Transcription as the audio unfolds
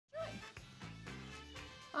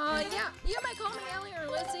Yeah, you may call me Ellie or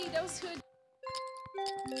Lizzie. Those who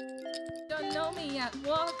don't know me yet,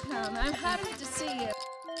 welcome. I'm happy to see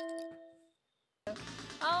you.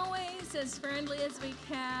 Always as friendly as we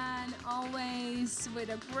can, always with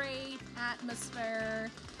a great atmosphere,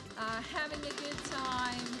 having a good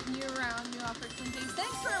time, new round, new opportunities.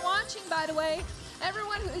 Thanks for watching, by the way.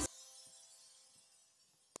 Everyone who's...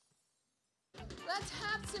 Let's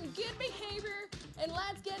have some good behavior and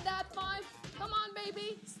let's get that 5. Come on,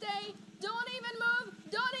 baby. Stay. Don't even move.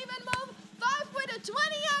 Don't even move. 5 with a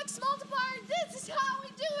 20x multiplier. This is how we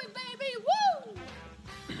do it, baby.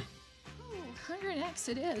 Woo! 100x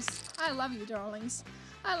it is. I love you, darlings.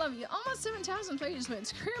 I love you. Almost 7,000 players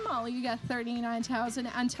wins. Career Molly, you got 39,000.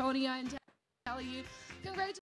 Antonia, and tell you, congratulations.